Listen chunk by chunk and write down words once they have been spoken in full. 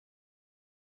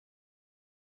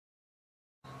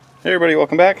Hey everybody,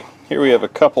 welcome back. Here we have a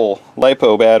couple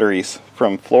lipo batteries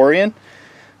from Floureon.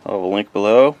 I'll have a link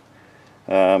below.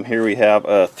 Here we have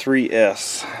a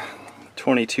 3S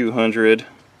 2200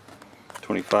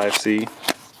 25C.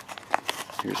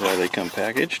 Here's how they come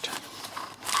packaged.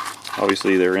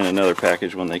 Obviously they're in another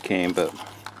package when they came, but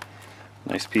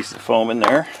nice piece of foam in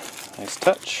there. Nice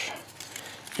touch.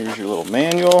 Here's your little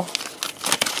manual.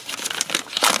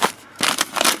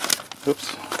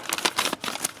 Oops.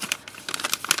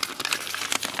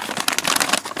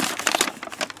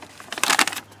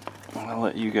 I'll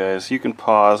let you guys, you can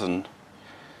pause and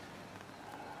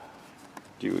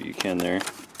do what you can there.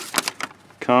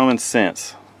 Common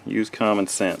sense. Use common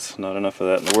sense. Not enough of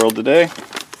that in the world today.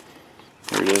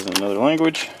 Here it is in another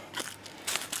language.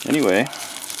 Anyway,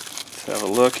 let's have a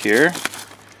look here.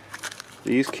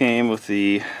 These came with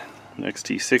the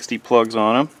XT60 plugs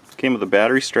on them. Came with a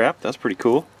battery strap. That's pretty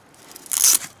cool.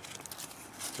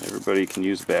 Everybody can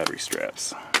use battery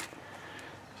straps.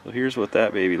 So here's what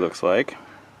that baby looks like.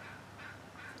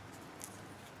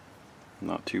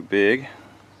 Not too big.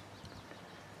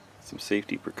 Some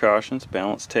safety precautions,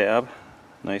 balance tab,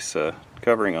 nice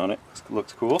covering on it,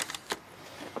 looks cool.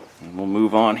 And we'll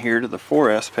move on here to the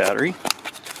 4S battery.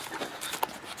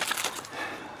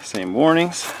 Same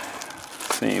warnings,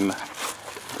 same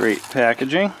great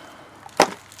packaging.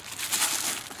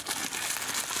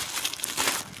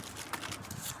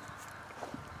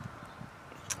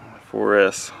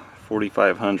 "4S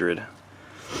 4500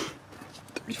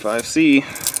 35C,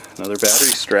 another battery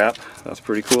strap. That's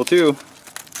pretty cool too.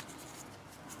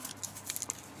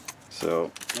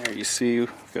 So there you see,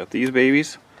 we've got these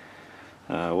babies.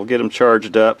 We'll get them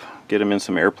charged up, get them in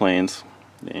some airplanes,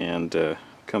 and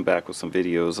come back with some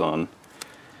videos on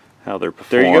how they're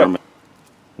performing. There you go.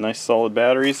 Nice solid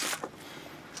batteries.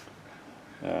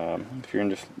 If you're in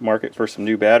the market for some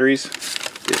new batteries,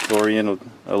 give Floureon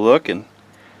a look and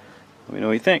let me know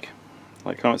what you think.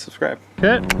 Like, comment, subscribe.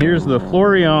 Okay, here's the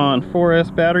Floureon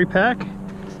 4S battery pack.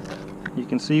 You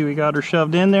can see we got her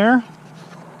shoved in there.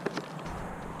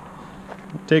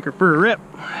 Take her for a rip.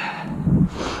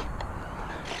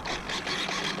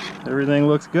 Everything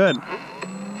looks good.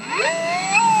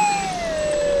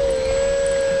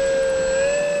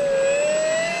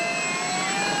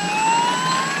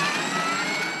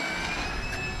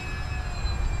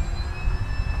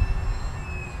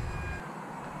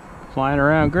 Flying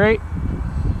around great.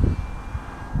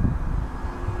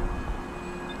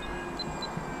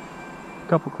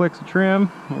 Couple clicks of trim,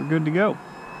 we're good to go.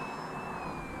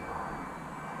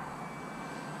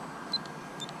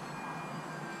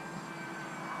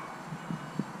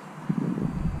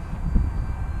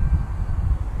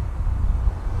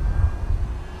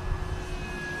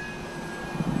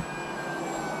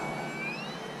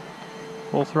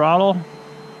 Full throttle,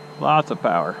 lots of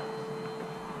power.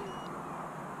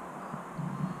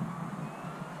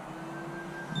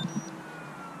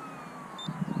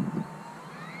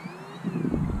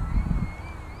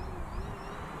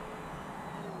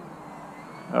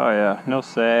 Oh yeah, no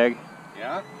sag.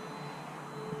 Yeah?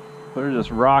 They're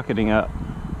just rocketing up.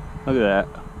 Look at that.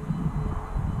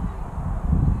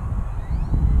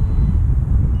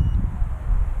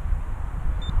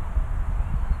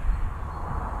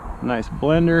 Nice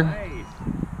blender. Nice.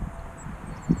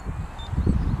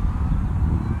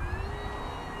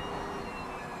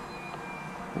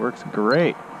 Works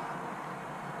great.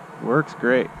 Works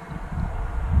great.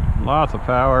 Lots of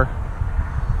power.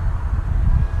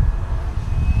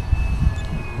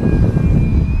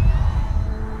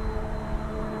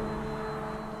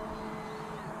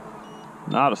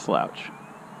 Not a slouch.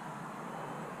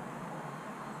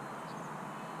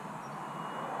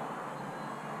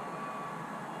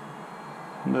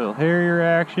 Little Harrier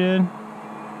action.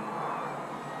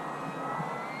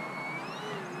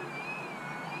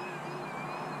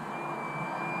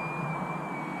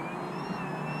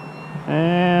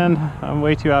 And I'm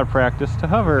way too out of practice to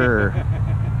hover.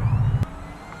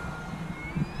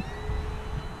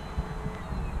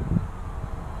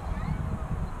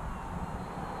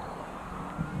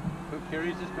 Who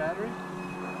carries this battery?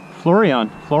 Floureon.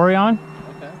 Floureon?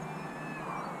 Okay.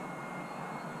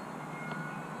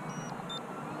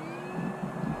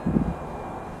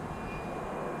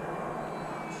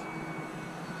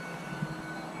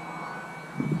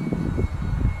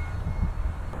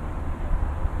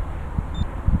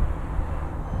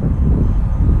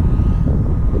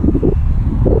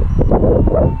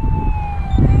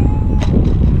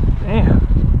 Damn.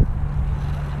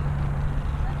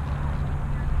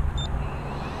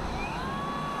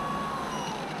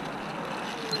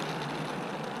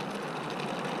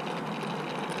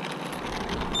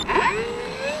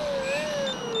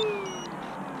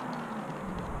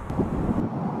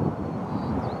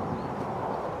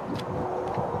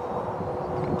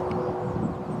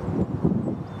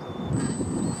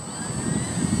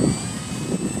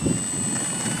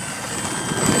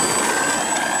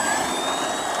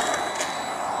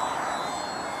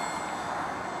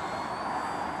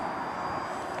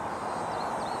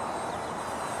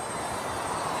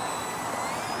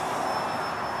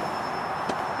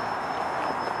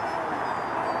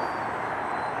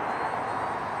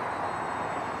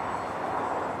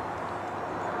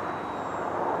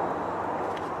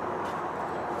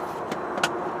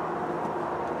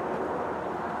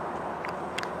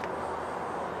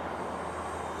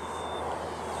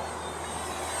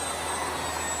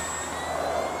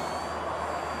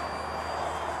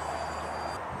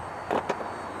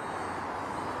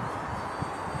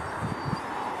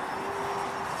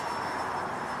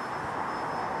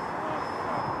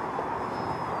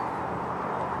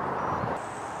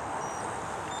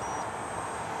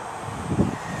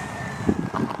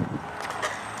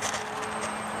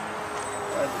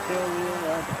 Ride the tail wheel,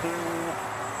 ride the tail wheel.